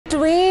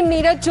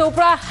Neeraj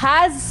Chopra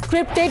has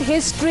scripted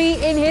history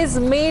in his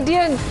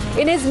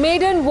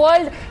maiden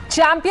World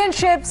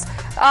Championships,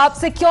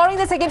 securing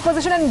the second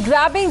position and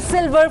grabbing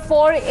silver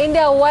for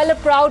India. Well, a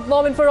proud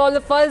moment for all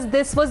of us.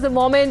 This was the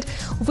moment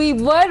we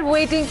were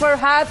waiting.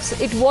 Perhaps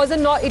it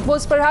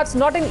was perhaps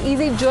not an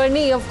easy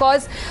journey, of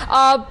course,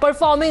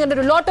 performing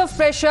under a lot of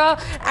pressure.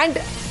 And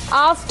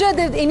after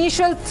the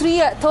initial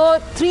three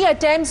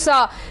attempts,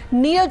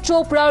 Neeraj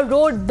Chopra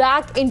rode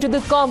back into the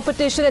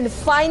competition, and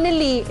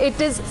finally it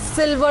is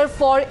silver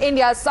for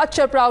India. Such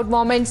a proud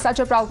moment, such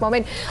a proud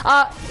moment.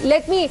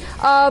 Let me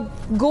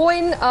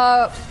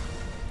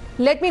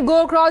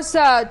go across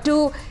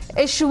to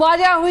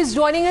Aishwarya, who is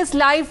joining us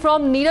live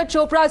from Neeraj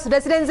Chopra's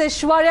residence.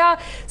 Aishwarya,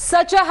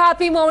 such a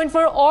happy moment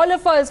for all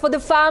of us, for the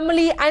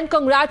family, and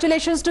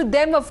congratulations to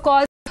them, of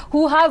course,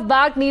 who have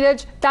backed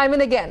Neeraj time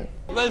and again.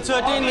 Well,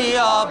 certainly,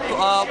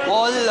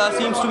 all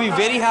seems to be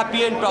very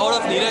happy and proud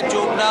of Neeraj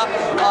Chopra.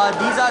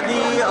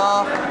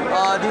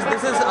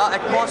 This is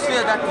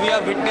atmosphere that we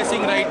are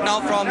witnessing right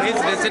now from his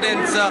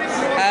residence,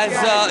 as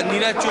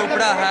Neeraj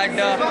Chopra had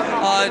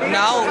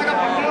now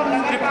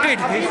scripted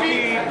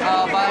history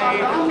by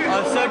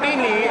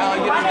certainly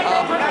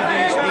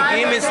the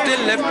game is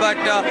still left, but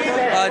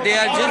they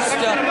are just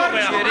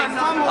cheering.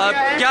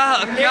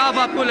 क्या अब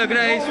आपको लग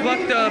रहा है इस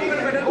वक्त,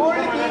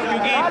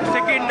 क्योंकि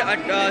second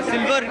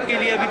silver के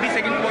लिए अभी भी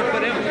सेकंड स्पॉट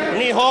पर है?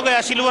 नहीं, हो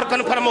गया, सिल्वर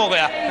कंफर्म हो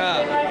गया।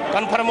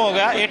 कंफर्म हो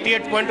गया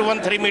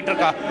 88.13 मीटर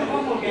का।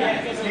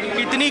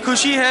 कितनी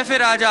खुशी है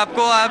फिर आज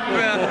आपको? आप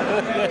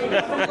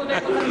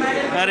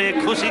अरे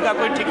खुशी का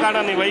कोई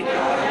ठिकाना नहीं भाई।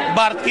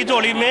 भारत की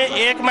झोली में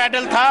एक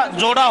मेडल था,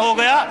 जोड़ा हो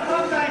गया।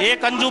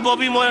 एक अंजू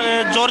बॉबी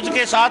जॉर्ज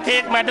के साथ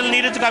एक मेडल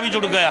नीरज का भी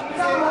जुड़ गया,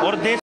 और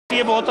देश के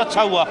लिए बहुत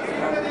अच्छा हुआ।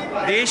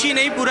 देश ही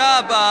नहीं,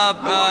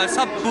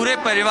 पूरे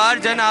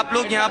परिवारजन, आप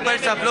लोग यहाँ पर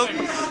सब लोग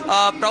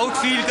प्राउड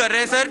फील कर रहे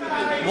हैं sir.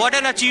 What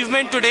an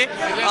achievement today.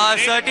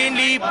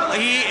 Certainly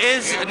he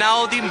is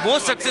now the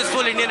most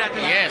successful Indian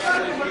athlete. Yes,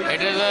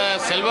 it is a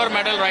silver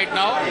medal right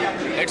now.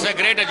 It's a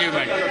great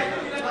achievement.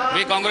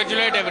 We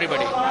congratulate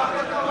everybody.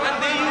 And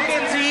there you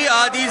can see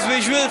these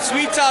visual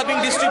sweets are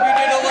being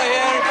distributed over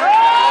here. His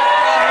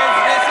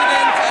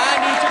residents and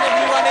each and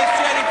everyone is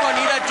cheering for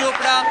Neeraj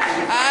Chopra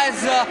as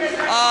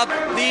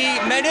the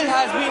medal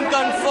has been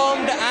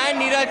confirmed, and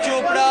Neeraj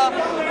Chopra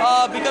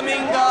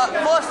becoming the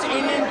first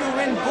Indian to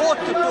win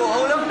both the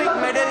Olympic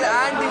medal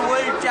and the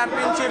World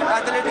Championship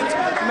athletics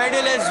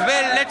medal as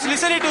well. Let's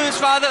listen to his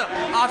father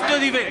after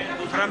the win.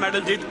 दूसरा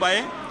medal जीत पाए।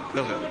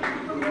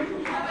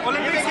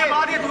 Olympics के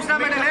बाद ये दूसरा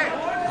medal है।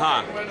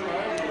 हाँ,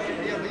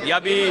 यह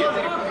भी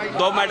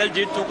 2 मेडल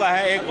जीत चुका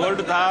है। एक गोल्ड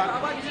था,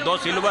 2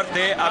 सिल्वर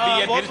थे, अभी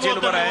ये फिर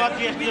सिल्वर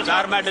है।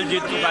 4 मेडल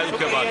जीत चुका है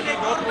उसके बाद।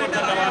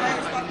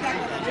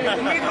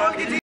 उम्मीद गोल्ड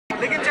की थी,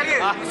 लेकिन चलिए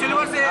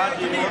सिल्वर से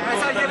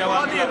ऐसा ये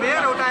बहुत ही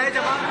रेयर होता है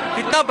जब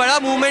कितना बड़ा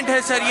मूवमेंट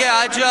है सर ये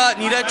आज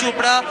नीरज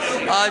चोपड़ा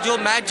जो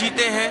मैच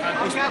जीते हैं।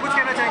 क्या कुछ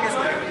कहना चाहेंगे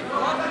इसको?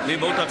 नहीं,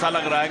 बहुत अच्छा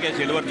लग रहा है कि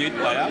सिल्वर जीत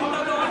पाया,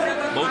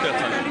 बहुत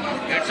अच्छा लगा।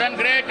 It's a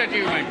great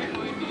achievement.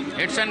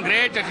 It's a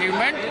great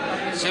achievement.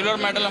 Silver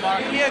medal हमारा।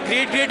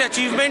 A great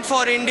achievement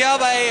for India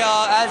by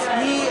as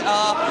he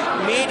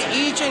made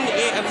each and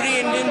every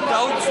Indian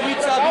proud.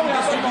 Sweets are being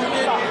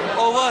distributed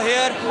over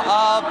here.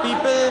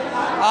 People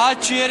are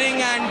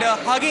cheering and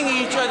hugging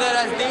each other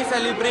as they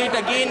celebrate.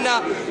 Again,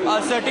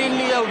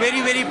 certainly a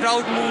very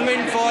proud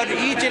movement for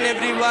each and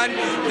everyone.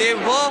 They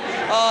were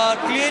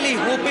clearly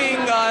hoping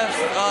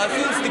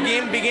since the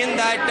game began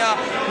that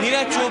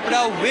Neeraj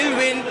Chopra will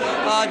win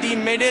the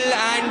medal,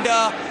 and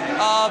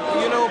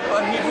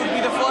he would be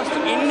the first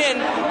Indian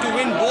to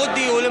win both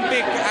the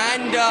Olympic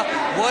and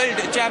World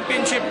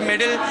Championship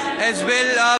medal as well.